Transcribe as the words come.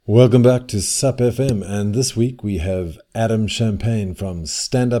Welcome back to SUP FM, and this week we have Adam Champagne from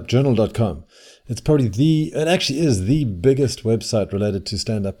standupjournal.com. It actually is the biggest website related to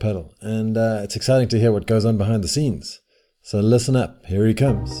stand-up paddle, and it's exciting to hear what goes on behind the scenes. So listen up, here he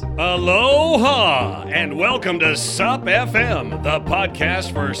comes. Aloha, and welcome to SUP FM, the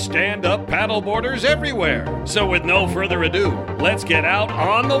podcast for stand-up paddleboarders everywhere. So with no further ado, let's get out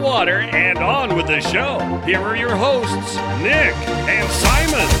on the water and on with the show. Here are your hosts, Nick and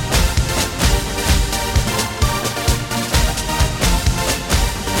Simon.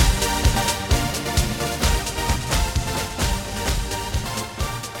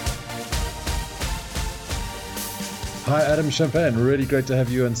 Hi, Adam Champagne. Really great to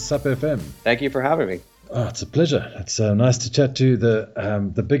have you on SUP FM. Thank you for having me. Oh, it's a pleasure. It's nice to chat to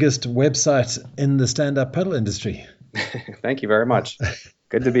the biggest website in the stand-up paddle industry. Thank you very much.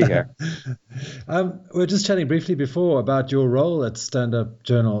 Good to be here. We were just chatting briefly before about your role at Stand Up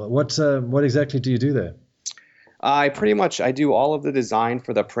Journal. What exactly do you do there? I do all of the design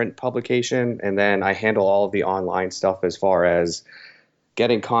for the print publication, and then I handle all of the online stuff as far as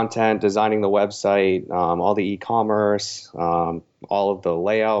getting content, designing the website, all the e-commerce, all of the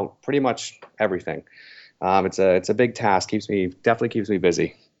layout, pretty much everything. It's a big task. Definitely keeps me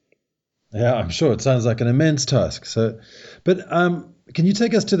busy. Yeah, I'm sure it sounds like an immense task. But can you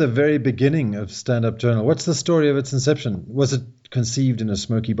take us to the very beginning of Stand Up Journal? What's the story of its inception? Was it conceived in a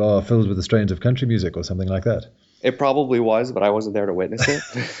smoky bar filled with the strains of country music or something like that? It probably was, but I wasn't there to witness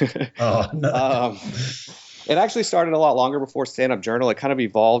it. Oh no. It actually started a lot longer before Stand Up Journal. It kind of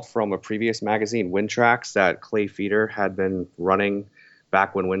evolved from a previous magazine, Wind Tracks, that Clay Feeder had been running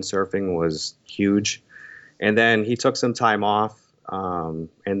back when windsurfing was huge. And then he took some time off. And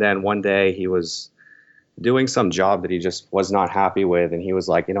then one day he was doing some job that he just was not happy with. And he was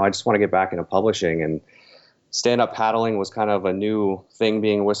like, I just want to get back into publishing. And stand-up paddling was kind of a new thing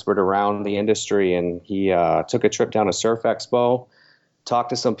being whispered around the industry. And he took a trip down to Surf Expo.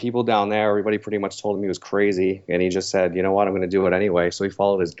 Talked to some people down there. Everybody pretty much told him he was crazy. And he just said, you know what, I'm going to do it anyway. So he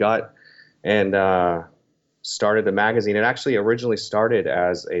followed his gut and started the magazine. It actually originally started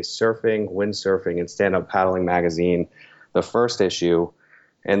as a surfing, windsurfing, and stand-up paddling magazine, the first issue.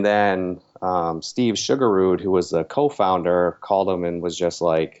 And then Steve Sugarrood, who was the co-founder, called him and was just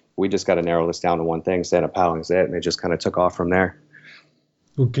like, we just got to narrow this down to one thing. Stand-up paddling is it. And it just kind of took off from there.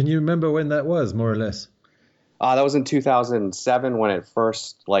 Well, can you remember when that was, more or less? That was in 2007 when it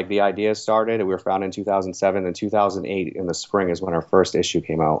first, the idea started. We were founded in 2007, and 2008 in the spring is when our first issue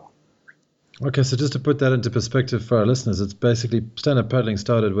came out. Okay, so just to put that into perspective for our listeners, it's basically stand-up paddling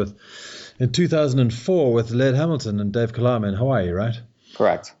started in 2004 with Laird Hamilton and Dave Kalama in Hawaii, right?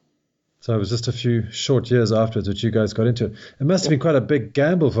 Correct. So it was just a few short years afterwards that you guys got into it. It must have been quite a big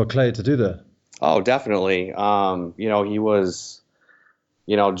gamble for Clay to do that. Oh, definitely. He was,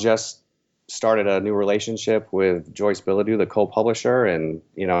 just started a new relationship with Joyce Bilodeau, the co-publisher, and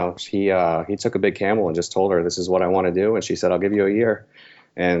he took a big gamble and just told her, this is what I want to do, and she said, I'll give you a year,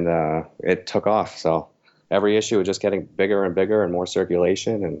 and it took off. So every issue was just getting bigger and bigger and more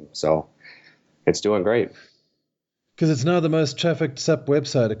circulation, and so it's doing great. Because it's now the most trafficked SUP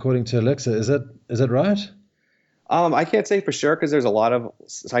website according to Alexa. Is that right? I can't say for sure because there's a lot of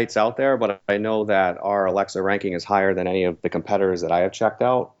sites out there, but I know that our Alexa ranking is higher than any of the competitors that I have checked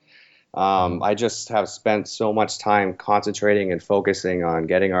out. I just have spent so much time concentrating and focusing on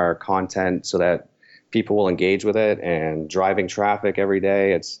getting our content so that people will engage with it and driving traffic every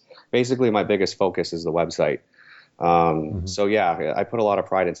day. It's basically my biggest focus is the website. So yeah, I put a lot of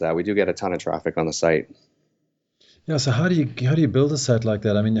pride into that. We do get a ton of traffic on the site. Yeah. So how do you build a site like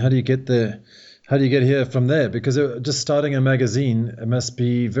that? I mean, how do you get here from there? Because just starting a magazine, it must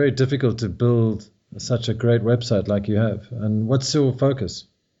be very difficult to build such a great website like you have. And what's your focus?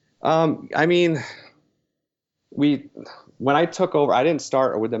 When I took over, I didn't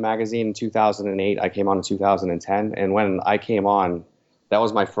start with the magazine in 2008. I came on in 2010. And when I came on, that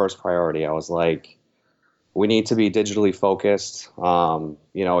was my first priority. I was like, we need to be digitally focused.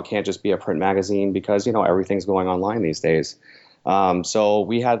 It can't just be a print magazine because, everything's going online these days. So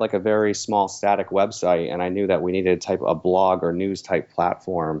we had a very small static website, and I knew that we needed a blog or news type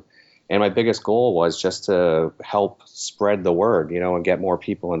platform. And my biggest goal was just to help spread the word, and get more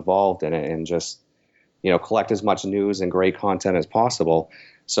people involved in it and just, collect as much news and great content as possible.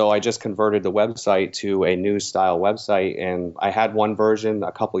 So I just converted the website to a news style website. And I had one version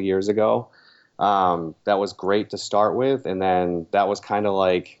a couple years ago that was great to start with. And then that was kind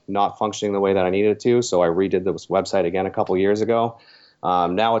of not functioning the way that I needed it to. So I redid this website again a couple years ago.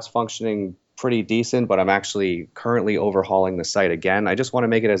 Now it's functioning pretty decent, but I'm actually currently overhauling the site again. I just want to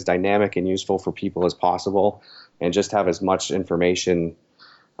make it as dynamic and useful for people as possible and just have as much information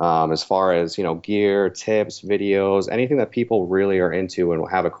As far as, gear, tips, videos, anything that people really are into and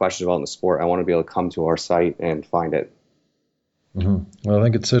have a question about in the sport, I want to be able to come to our site and find it. Well, I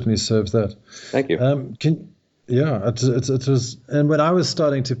think it certainly serves that. Thank you. It was, and when I was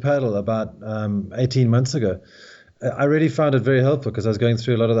starting to paddle about 18 months ago, I really found it very helpful because I was going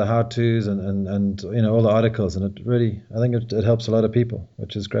through a lot of the how-tos and all the articles, and I think it helps a lot of people,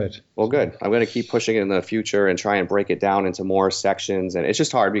 which is great. Well, good. I'm going to keep pushing it in the future and try and break it down into more sections. And it's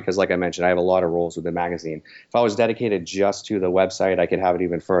just hard because, like I mentioned, I have a lot of roles with the magazine. If I was dedicated just to the website, I could have it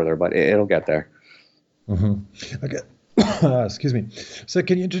even further, but it'll get there. Okay. Excuse me. So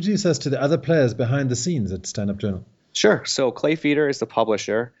can you introduce us to the other players behind the scenes at Stand Up Journal? Sure. So Clay Feeder is the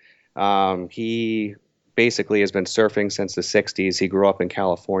publisher. He basically has been surfing since the 60s. He grew up in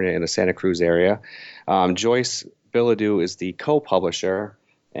California in the Santa Cruz area. Joyce Bilodeau is the co-publisher,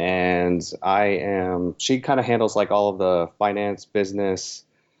 and she kind of handles like all of the finance, business,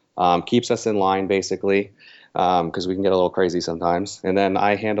 keeps us in line basically, because we can get a little crazy sometimes. And then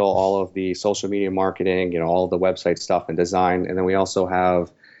I handle all of the social media marketing, all the website stuff and design. And then we also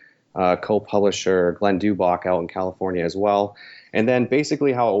have co-publisher Glenn Dubach out in California as well. And then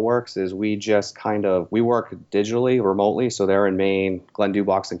basically how it works is we work digitally, remotely. So they're in Maine, Glenn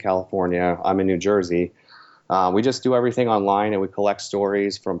Dubach's in California, I'm in New Jersey. We just do everything online, and we collect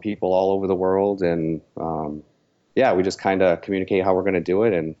stories from people all over the world. And we just kind of communicate how we're going to do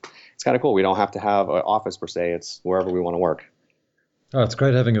it. And it's kind of cool. We don't have to have an office per se. It's wherever we want to work. Oh, it's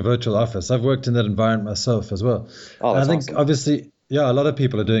great having a virtual office. I've worked in that environment myself as well. Oh, that's I think awesome. Obviously, a lot of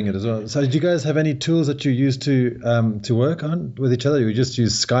people are doing it as well. So do you guys have any tools that you use to work on with each other? You just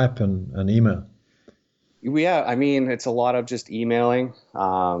use Skype and email? Yeah, I mean, it's a lot of just emailing,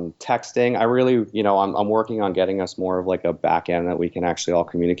 texting. I really, I'm working on getting us more of like a back end that we can actually all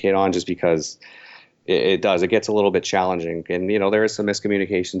communicate on, just because it gets a little bit challenging. And, there is some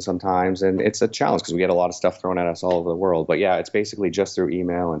miscommunication sometimes, and it's a challenge because we get a lot of stuff thrown at us all over the world. But yeah, it's basically just through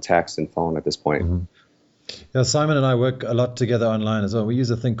email and text and phone at this point. Mm-hmm. Yeah, Simon and I work a lot together online as well. We use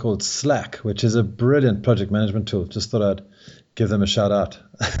a thing called Slack, which is a brilliant project management tool. Just thought I'd give them a shout out.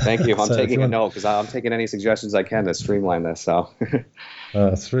 Thank you. I'm taking a note because I'm taking any suggestions I can to streamline this. So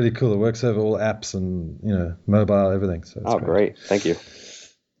it's really cool. It works over all apps and mobile, everything. So it's great. Thank you.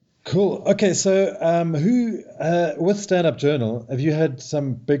 Cool. Okay, so with Stand Up Journal, have you had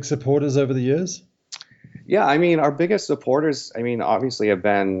some big supporters over the years? Yeah, I mean, our biggest supporters, obviously have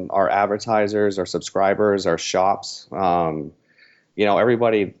been our advertisers, our subscribers, our shops.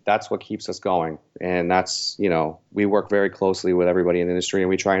 Everybody, that's what keeps us going. And that's, we work very closely with everybody in the industry, and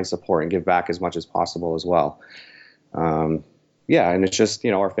we try and support and give back as much as possible as well. And it's just,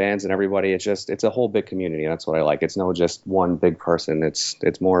 our fans and everybody, it's a whole big community. That's what I like. It's no just one big person.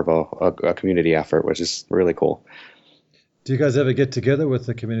 It's more of a community effort, which is really cool. Do you guys ever get together with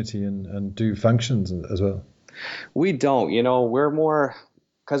the community and do functions as well? We don't. We're more,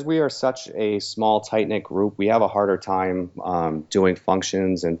 because we are such a small, tight-knit group, we have a harder time doing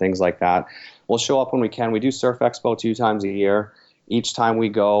functions and things like that. We'll show up when we can. We do Surf Expo 2 times a year. Each time we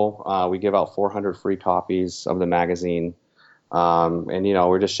go, we give out 400 free copies of the magazine.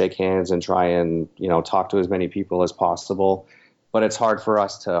 We just shake hands and try and, talk to as many people as possible. But it's hard for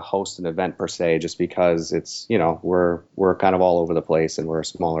us to host an event per se, just because it's, we're kind of all over the place, and we're a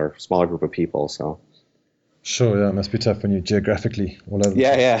smaller group of people. So. Sure, yeah, it must be tough when you're geographically all over the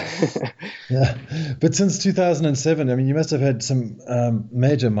place. Yeah. But since 2007, you must have had some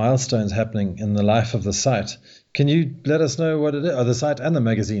major milestones happening in the life of the site. Can you let us know what it is? The site and the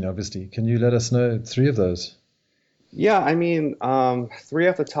magazine, obviously. Can you let us know 3 of those? Yeah, 3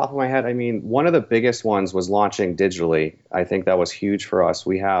 off the top of my head. One of the biggest ones was launching digitally. I think that was huge for us.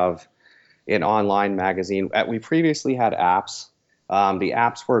 We have an online magazine. We previously had apps. The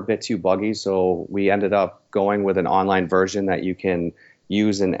apps were a bit too buggy, so we ended up going with an online version that you can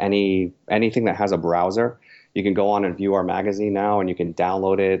use in anything that has a browser. You can go on and view our magazine now, and you can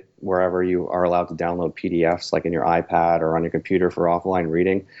download it wherever you are allowed to download PDFs, like in your iPad or on your computer for offline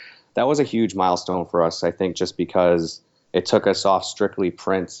reading. That was a huge milestone for us, I think, just because it took us off strictly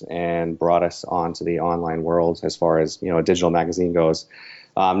print and brought us onto the online world as far as, a digital magazine goes.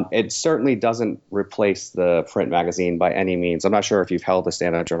 It certainly doesn't replace the print magazine by any means. I'm not sure if you've held the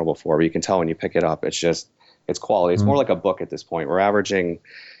Stand Up Journal before, but you can tell when you pick it up. It's quality. It's more like a book at this point. We're averaging,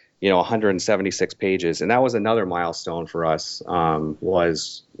 176 pages. And that was another milestone for us,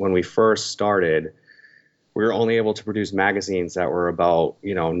 was when we first started, we were only able to produce magazines that were about,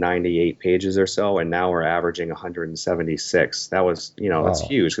 98 pages or so. And now we're averaging 176. That was, that's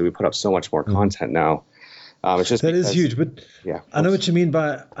huge, because we put up so much more content now. It's just that is huge, but yeah, I know what you mean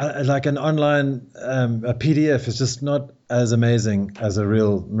by like an online a PDF is just not as amazing as a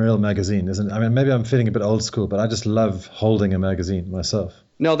real magazine, isn't it? I mean, maybe I'm feeling a bit old school, but I just love holding a magazine myself.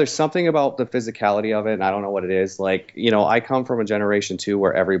 No, there's something about the physicality of it, and I don't know what it is. Like, I come from a generation too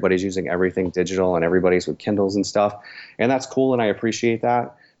where everybody's using everything digital and everybody's with Kindles and stuff, and that's cool, and I appreciate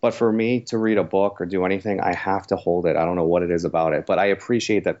that. But for me to read a book or do anything, I have to hold it. I don't know what it is about it, but I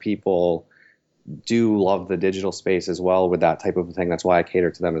appreciate that people do love the digital space as well with that type of thing. That's why I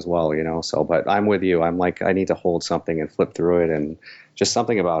cater to them as well, So, but I'm with you. I'm like, I need to hold something and flip through it, and just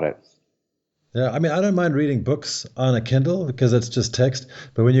something about it. Yeah, I mean, I don't mind reading books on a Kindle because it's just text.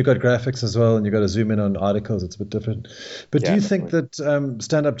 But when you've got graphics as well and you've got to zoom in on articles, it's a bit different. But do you think that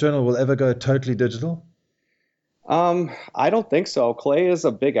Stand Up Journal will ever go totally digital? I don't think so. Clay is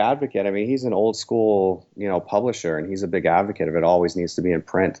a big advocate. I mean, he's an old school, publisher, and he's a big advocate of it. Always needs to be in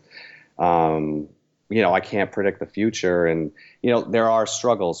print. I can't predict the future, and there are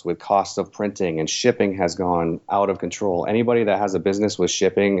struggles with cost of printing, and shipping has gone out of control. Anybody that has a business with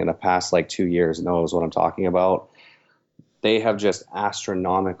shipping in the past 2 years knows what I'm talking about. They have just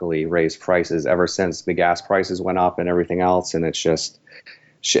astronomically raised prices ever since the gas prices went up and everything else, and it's just,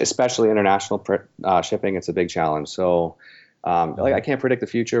 especially international shipping, it's a big challenge. So I can't predict the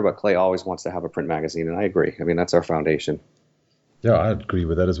future, but Clay always wants to have a print magazine, and I agree. I mean, that's our foundation. Yeah, I agree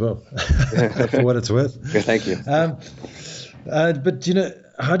with that as well, for what it's worth. Yeah, thank you. But,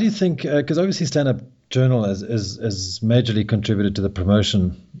 how do you think, because obviously Stand Up Journal has majorly contributed to the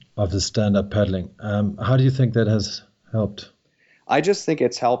promotion of the stand-up paddling. How do you think that has helped? I just think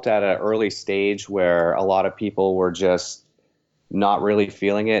it's helped at an early stage where a lot of people were just not really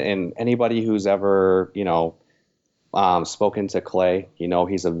feeling it. And anybody who's ever, spoken to Clay,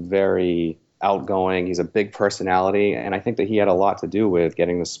 he's a very outgoing, he's a big personality, and I think that he had a lot to do with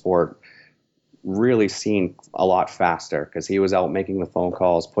getting the sport really seen a lot faster, because he was out making the phone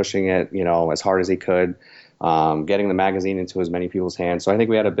calls, pushing it, as hard as he could, getting the magazine into as many people's hands. So I think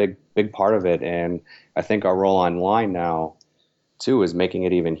we had a big part of it, and I think our role online now too is making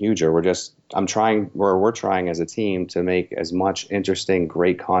it even huger. We're trying as a team to make as much interesting,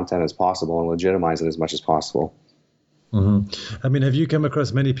 great content as possible and legitimize it as much as possible. Mm-hmm. I mean, have you come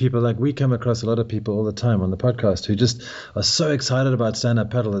across many people, like we come across a lot of people all the time on the podcast, who just are so excited about stand-up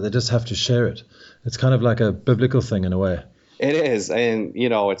paddle that they just have to share it? It's kind of like a biblical thing in a way. It is. And,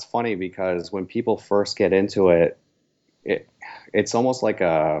 it's funny because when people first get into it, it's almost like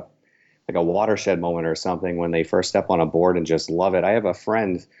a watershed moment or something when they first step on a board and just love it. I have a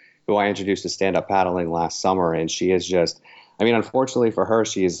friend who I introduced to stand-up paddling last summer, and she is just, I mean, unfortunately for her,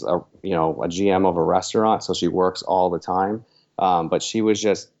 she's a GM of a restaurant, so she works all the time. But she was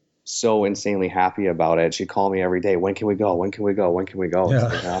just so insanely happy about it. She'd call me every day. When can we go? When can we go? When can we go?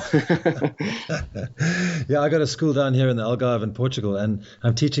 Yeah. Yeah, I got a school down here in the Algarve in Portugal, and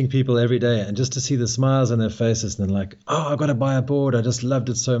I'm teaching people every day. And just to see the smiles on their faces, and they're like, "Oh, I've got to buy a board. I just loved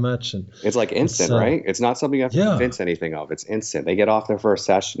it so much." And it's like instant, right? It's not something you have to convince anything of. It's instant. They get off their first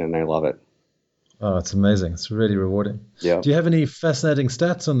session and they love it. Oh, it's amazing. It's really rewarding. Yeah. Do you have any fascinating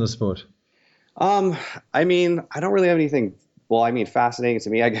stats on the sport? I mean, I don't really have anything. Well, I mean, fascinating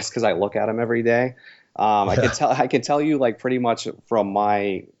to me, I guess, because I look at them every day. I can tell you pretty much from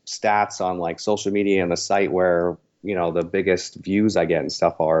my stats on social media and the site where, the biggest views I get and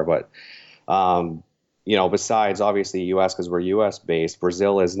stuff are. But, besides obviously US, because we're US based,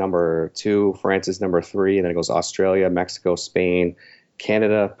 Brazil is number 2, France is number 3, and then it goes Australia, Mexico, Spain,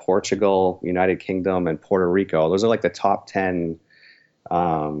 Canada, Portugal, United Kingdom, and Puerto Rico. Those are the top 10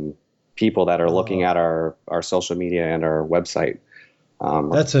 people that are looking at our social media and our website.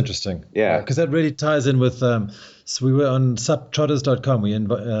 That's interesting. Yeah. Because that really ties in with, so we were on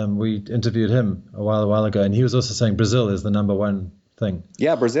suptrotters.com. We interviewed him a while ago, and he was also saying Brazil is the number one thing.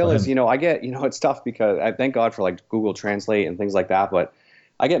 Yeah, Brazil is, I get, it's tough because I thank God for Google Translate and things like that, but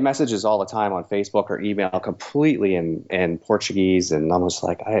I get messages all the time on Facebook or email completely in Portuguese, and I'm just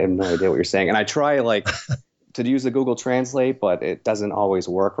I have no idea what you're saying. And I try to use the Google Translate, but it doesn't always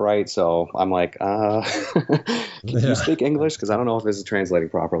work right. So I'm can you speak English? Because I don't know if this is translating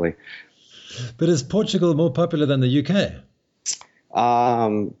properly. But is Portugal more popular than the UK?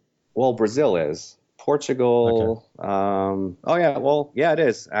 Well, Brazil is. Portugal. Okay. It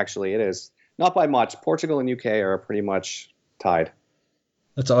is. Actually, it is. Not by much. Portugal and UK are pretty much tied.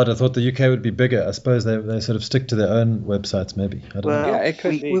 That's odd. I thought the UK would be bigger. I suppose they sort of stick to their own websites, maybe. I don't know. Yeah, it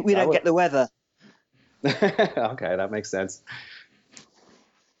could be. We don't get the weather. Okay, that makes sense.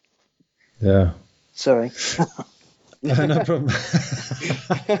 Yeah. Sorry. No problem.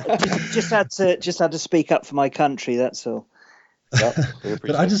 just had to speak up for my country. That's all.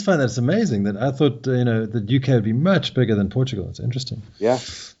 But I just find that it's amazing that I thought the UK would be much bigger than Portugal. It's interesting. Yeah.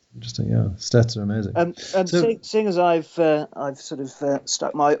 Interesting. Yeah, stats are amazing. Seeing as I've sort of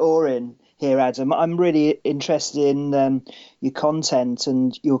stuck my oar in here, Adam, I'm really interested in your content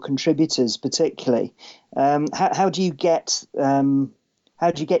and your contributors, particularly. How do you get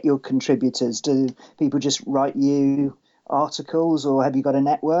your contributors? Do people just write you articles, or have you got a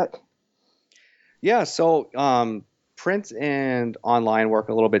network? Yeah, so print and online work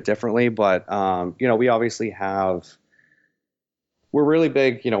a little bit differently, but we obviously we're really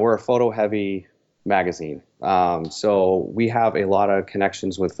big. We're a photo-heavy magazine, so we have a lot of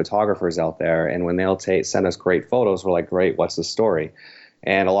connections with photographers out there, and when they'll send us great photos, we're like, great, what's the story?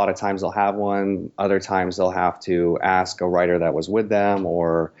 And a lot of times they'll have one. Other times they'll have to ask a writer that was with them,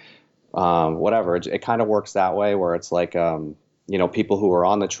 or whatever. It kind of works that way, where it's like people who are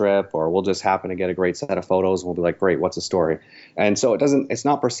on the trip, or we'll just happen to get a great set of photos and we'll be like, great, what's the story? And so it's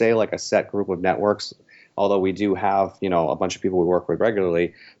not per se like a set group of networks, although we do have, a bunch of people we work with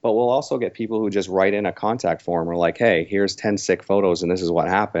regularly, but we'll also get people who just write in a contact form. We're like, hey, here's 10 sick photos and this is what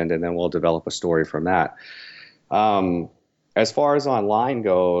happened. And then we'll develop a story from that. As far as online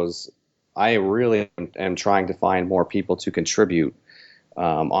goes, I really am trying to find more people to contribute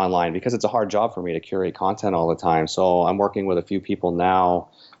online, because it's a hard job for me to curate content all the time. So I'm working with a few people now,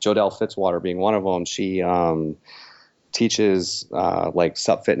 Jodelle Fitzwater being one of them. She teaches like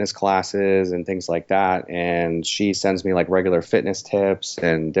SUP fitness classes and things like that, and she sends me like regular fitness tips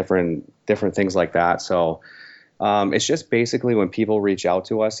and different things like that. So it's just basically when people reach out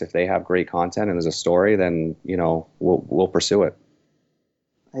to us, if they have great content and there's a story, then we'll pursue it.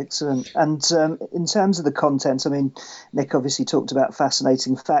 Excellent. And in terms of the content, I mean, Nick obviously talked about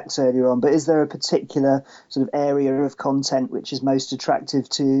fascinating facts earlier on, but is there a particular sort of area of content which is most attractive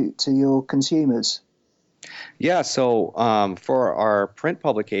to your consumers? Yeah, so for our print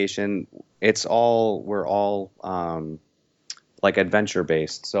publication, we're all like adventure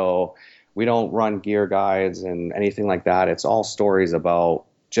based. So we don't run gear guides and anything like that. It's all stories about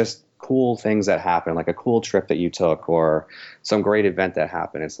just cool things that happen, like a cool trip that you took or some great event that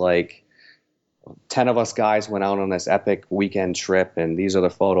happened. It's like 10 of us guys went out on this epic weekend trip, and these are the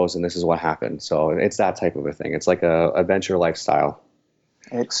photos, and this is what happened. So it's that type of a thing. It's like a adventure lifestyle.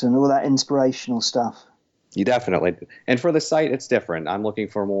 Excellent. All that inspirational stuff. You definitely. And for the site, it's different. I'm looking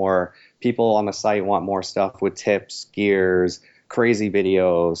for more people on the site want more stuff with tips, gears, crazy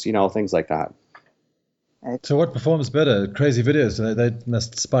videos, things like that. So what performs better? Crazy videos? They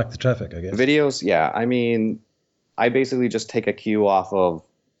must spike the traffic, I guess. Videos, yeah. I mean, I basically just take a cue off of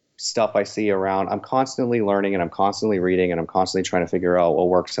stuff I see around. I'm constantly learning, and I'm constantly reading, and I'm constantly trying to figure out what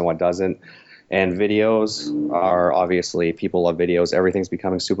works and what doesn't. And videos are obviously, people love videos. Everything's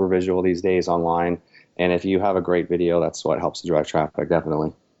becoming super visual these days online. And if you have a great video, that's what helps to drive traffic,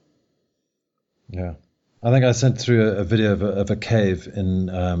 definitely. Yeah. I think I sent through a video of a cave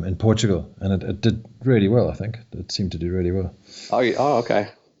in Portugal, and it did really well, I think. It seemed to do really well. Oh, okay.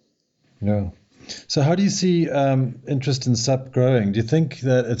 Yeah. So how do you see interest in SUP growing? Do you think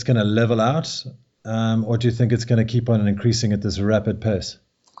that it's going to level out, or do you think it's going to keep on increasing at this rapid pace?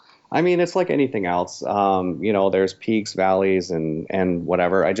 I mean, it's like anything else. There's peaks, valleys, and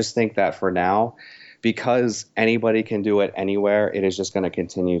whatever. I just think that for now, because anybody can do it anywhere, it is just going to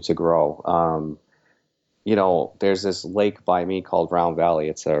continue to grow. There's this lake by me called Round Valley.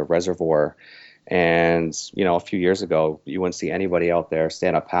 It's a reservoir. And, a few years ago, you wouldn't see anybody out there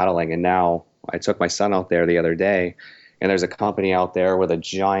stand up paddling. And now I took my son out there the other day, and there's a company out there with a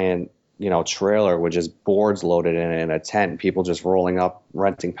giant, trailer with just boards loaded in it and a tent, people just rolling up,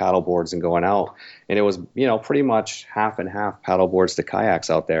 renting paddle boards and going out. And it was, pretty much half and half paddle boards to kayaks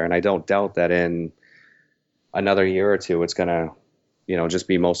out there. And I don't doubt that in another year or two, it's going to, just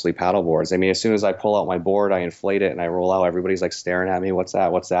be mostly paddle boards. I mean, as soon as I pull out my board, I inflate it and I roll out, everybody's like staring at me. What's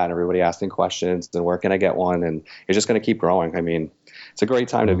that? And everybody asking questions, and where can I get one? And it's just going to keep growing. I mean, it's a great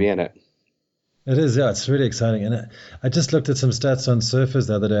time to be in it. It is, yeah. It's really exciting. And I just looked at some stats on surfers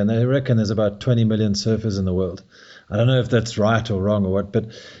the other day, and they reckon there's about 20 million surfers in the world. I don't know if that's right or wrong or what, but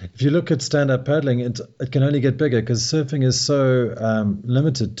if you look at stand-up paddling, it can only get bigger because surfing is so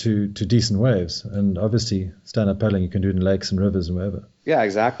limited to decent waves. And obviously, stand-up paddling, you can do it in lakes and rivers and wherever. Yeah,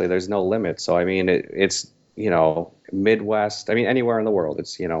 exactly. There's no limit. So, I mean, it's, Midwest. I mean, anywhere in the world.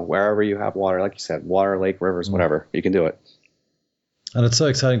 It's, wherever you have water, like you said, water, lake, rivers, whatever, you can do it. And it's so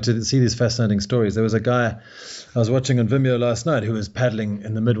exciting to see these fascinating stories. There was a guy I was watching on Vimeo last night who was paddling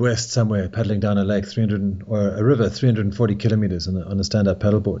in the Midwest somewhere, paddling down a lake, or a river, 340 kilometers on a stand-up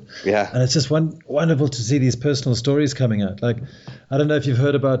paddleboard. Yeah. And it's just wonderful to see these personal stories coming out. Like, I don't know if you've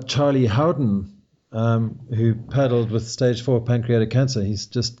heard about Charlie Howden, who paddled with stage 4 pancreatic cancer. He's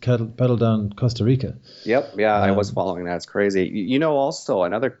just paddled down Costa Rica. Yep. Yeah, I was following that. It's crazy. Also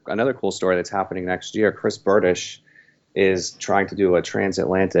another cool story that's happening next year. Chris Burdish is trying to do a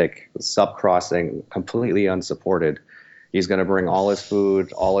transatlantic sup crossing completely unsupported. He's going to bring all his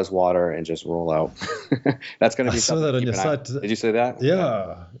food, all his water, and just roll out. That's going to be something. I saw that on your site. Did you see that?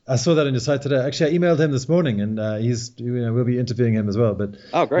 Yeah, I saw that on your site today. Actually, I emailed him this morning, and we'll be interviewing him as well. But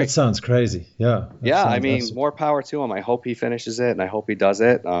great! That sounds crazy. Yeah. I mean, more power to him. I hope he finishes it, and I hope he does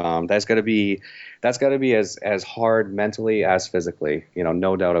it. That's going to be as hard mentally as physically.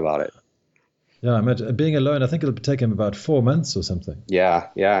 No doubt about it. Yeah, imagine being alone. I think it'll take him about 4 months or something. Yeah,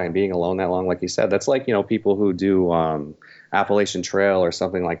 and being alone that long, like you said, that's like people who do Appalachian Trail or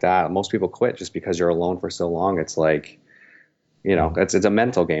something like that. Most people quit just because you're alone for so long. It's like, it's a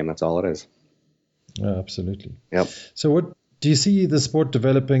mental game. That's all it is. Yeah, absolutely. Yep. So, what do you see the sport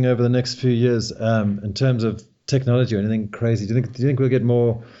developing over the next few years in terms of technology or anything crazy? Do you think we'll get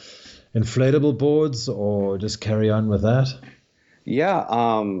more inflatable boards or just carry on with that?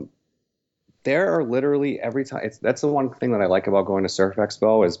 Yeah. There are literally every time. That's the one thing that I like about going to Surf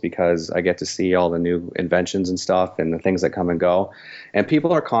Expo is because I get to see all the new inventions and stuff and the things that come and go. And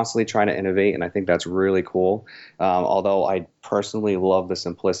people are constantly trying to innovate, and I think that's really cool. Although I personally love the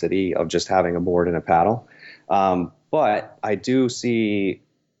simplicity of just having a board and a paddle. But I do see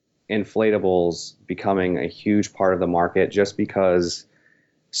inflatables becoming a huge part of the market just because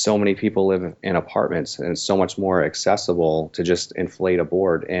so many people live in apartments and it's so much more accessible to just inflate a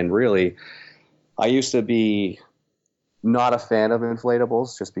board. And really, I used to be not a fan of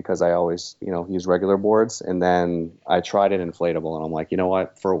inflatables just because I always, use regular boards. And then I tried an inflatable and I'm like, you know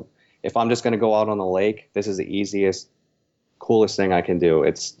what, if I'm just going to go out on the lake, this is the easiest, coolest thing I can do.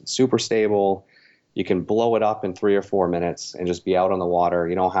 It's super stable. You can blow it up in 3 or 4 minutes and just be out on the water.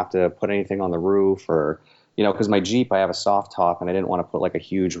 You don't have to put anything on the roof or, because my Jeep, I have a soft top and I didn't want to put like a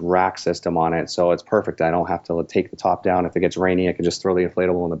huge rack system on it. So it's perfect. I don't have to take the top down. If it gets rainy, I can just throw the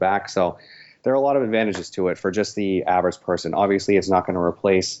inflatable in the back. So there are a lot of advantages to it for just the average person. Obviously, it's not going to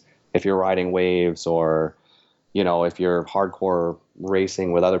replace if you're riding waves or, if you're hardcore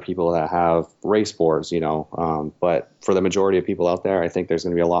racing with other people that have race boards, but for the majority of people out there, I think there's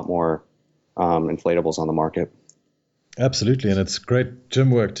going to be a lot more inflatables on the market. Absolutely. And it's great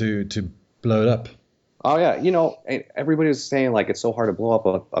gym work to blow it up. Oh yeah. Everybody was saying like, it's so hard to blow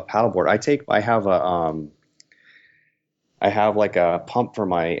up a paddleboard. I have like a pump for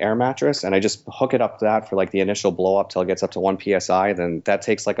my air mattress and I just hook it up to that for like the initial blow up till it gets up to 1 PSI. Then that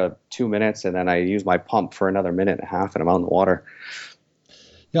takes like 2 minutes. And then I use my pump for another 1.5 minutes and I'm out in the water.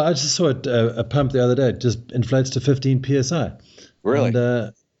 Yeah. I just saw a pump the other day. It just inflates to 15 PSI. Really?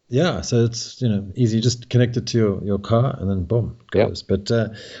 And, yeah, so it's easy. Just connect it to your car, and then boom, it goes. Yep.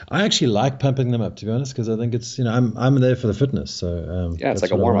 But I actually like pumping them up, to be honest, because I think it's I'm there for the fitness. So it's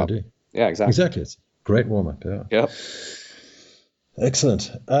like a warm up. Yeah, exactly. It's a great warm up. Yeah. Yep. Excellent.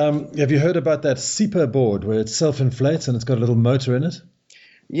 Have you heard about that SEPA board where it self-inflates and it's got a little motor in it?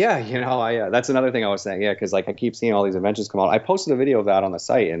 Yeah, that's another thing I was saying. Yeah, because like I keep seeing all these inventions come out. I posted a video of that on the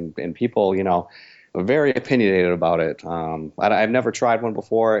site, and people, very opinionated about it. I've never tried one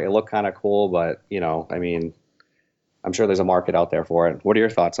before. It looked kind of cool, but I'm sure there's a market out there for it. What are your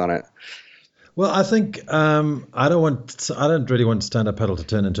thoughts on it? Well, I think I don't really want stand-up paddle to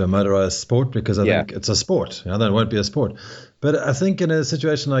turn into a motorized sport because I think it's a sport. Then it won't be a sport. But I think in a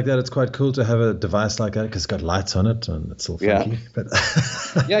situation like that, it's quite cool to have a device like that because it's got lights on it and it's all funky. But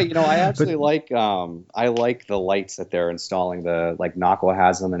I actually like the lights that they're installing. Like Naqua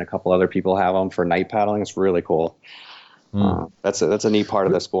has them and a couple other people have them for night paddling. It's really cool. That's a neat part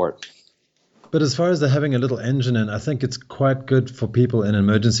of the sport. But as far as having a little engine in, I think it's quite good for people in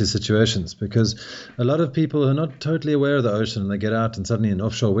emergency situations because a lot of people are not totally aware of the ocean and they get out and suddenly an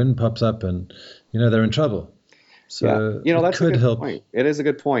offshore wind pops up and, they're in trouble. So that's a good point. It is a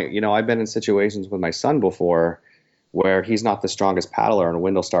good point. I've been in situations with my son before where he's not the strongest paddler and a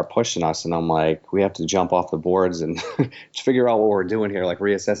wind will start pushing us. And I'm like, we have to jump off the boards and figure out what we're doing here, like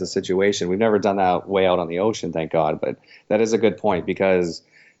reassess the situation. We've never done that way out on the ocean, thank God. But that is a good point because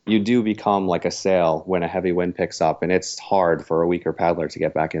you do become like a sail when a heavy wind picks up, and it's hard for a weaker paddler to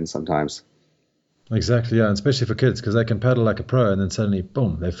get back in sometimes. Exactly, yeah, and especially for kids because they can paddle like a pro and then suddenly,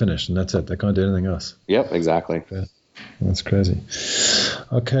 boom, they're finished and that's it. They can't do anything else. Yep, exactly. Yeah. That's crazy.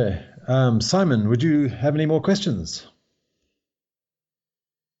 Okay, Simon, would you have any more questions?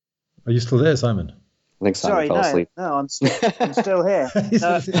 Are you still there, Simon? I think Simon fell asleep. No, I'm still here.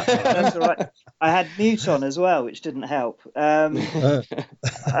 No, that's all right. I had mute on as well, which didn't help. I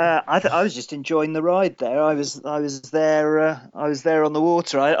was just enjoying the ride there. I was there. I was there on the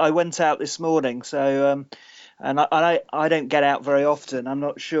water. I went out this morning, so and I don't get out very often. I'm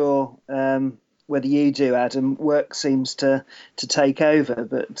not sure whether you do, Adam. Work seems to take over,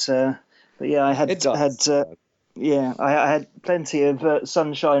 but yeah, I had I had plenty of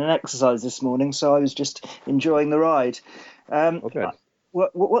sunshine and exercise this morning, so I was just enjoying the ride. Okay.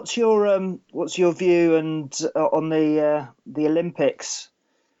 What's your view and on the Olympics?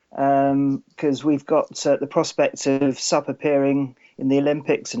 Because we've got the prospect of SUP appearing in the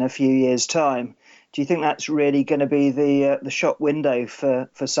Olympics in a few years' time. Do you think that's really going to be the shop window for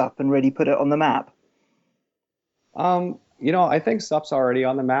SUP and really put it on the map? I think SUP's already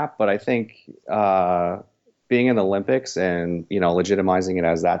on the map, but I think being in the Olympics and, legitimizing it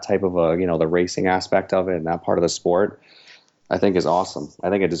as that type of the racing aspect of it and that part of the sport, I think is awesome. I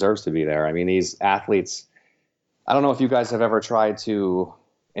think it deserves to be there. I mean, these athletes, I don't know if you guys have ever tried to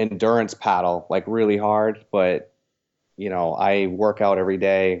endurance paddle like really hard, but, I work out every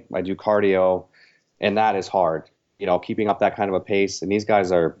day. I do cardio, and that is hard, keeping up that kind of a pace. And these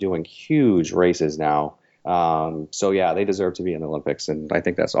guys are doing huge races now. So yeah, they deserve to be in the Olympics, and I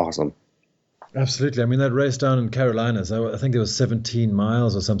think that's awesome. Absolutely. I mean, that race down in Carolinas, I think it was 17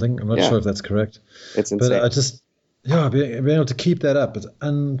 miles or something. I'm not sure if that's correct. It's insane. But being able to keep that up is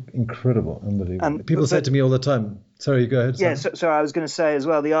incredible, unbelievable. People say to me all the time, sorry, you go ahead. Yeah, so I was going to say as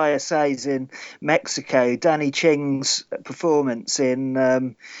well, the ISA's in Mexico, Danny Ching's performance in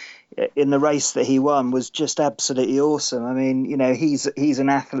the race that he won was just absolutely awesome. I mean, he's an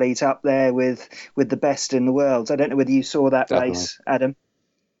athlete up there with the best in the world. I don't know whether you saw that race, Adam.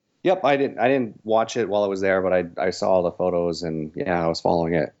 Yep, I didn't watch it while I was there, but I saw all the photos, and I was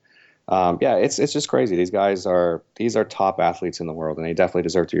following it. It's just crazy. These guys are top athletes in the world, and they definitely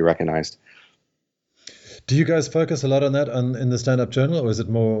deserve to be recognized. Do you guys focus a lot on that in the Stand Up Journal, or is it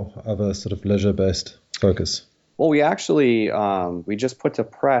more of a sort of leisure-based focus? Well, we actually we just put to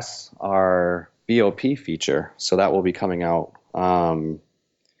press our BOP feature, so that will be coming out.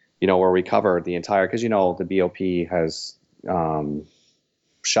 Where we cover the entire, because the BOP has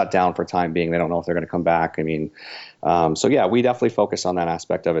shut down for time being. They don't know if they're going to come back. I mean, we definitely focus on that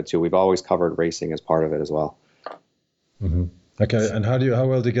aspect of it too. We've always covered racing as part of it as well. Mm-hmm. Okay, and how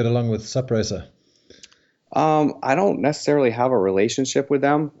well do you get along with SUP Racer? I don't necessarily have a relationship with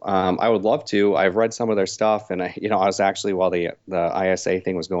them. I would love to. I've read some of their stuff, and I was actually, while the ISA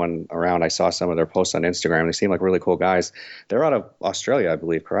thing was going around, I saw some of their posts on Instagram. They seem like really cool guys. They're out of Australia, I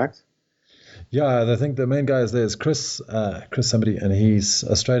believe, correct? Yeah, I think the main guy is there is Chris somebody, and he's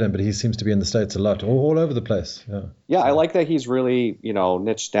Australian, but he seems to be in the States a lot, all over the place. Yeah, I like that he's really,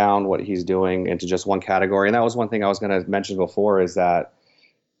 niched down what he's doing into just one category. And that was one thing I was going to mention before, is that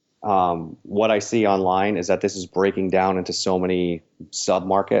what I see online is that this is breaking down into so many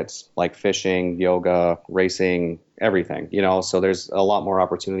sub-markets, like fishing, yoga, racing, everything, so there's a lot more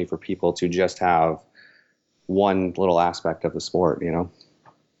opportunity for people to just have one little aspect of the sport,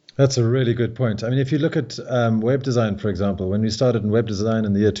 That's a really good point. I mean, if you look at web design, for example, when we started in web design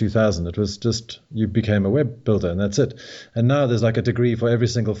in the year 2000, it was just you became a web builder and that's it. And now there's like a degree for every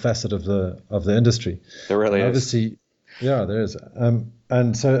single facet of the industry. There really is. Obviously, yeah, there is.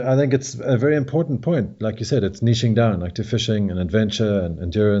 And so I think it's a very important point. Like you said, it's niching down, like to fishing and adventure and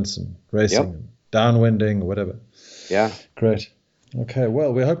endurance and racing and downwinding or whatever. Yeah. Great. Okay,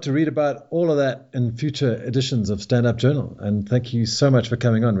 well, we hope to read about all of that in future editions of Stand Up Journal. And thank you so much for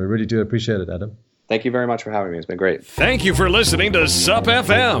coming on. We really do appreciate it, Adam. Thank you very much for having me. It's been great. Thank you for listening to SUP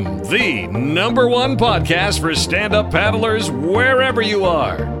FM, the #1 podcast for stand-up paddlers wherever you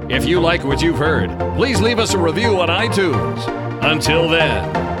are. If you like what you've heard, please leave us a review on iTunes. Until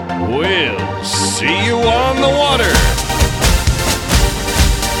then, we'll see you on the water.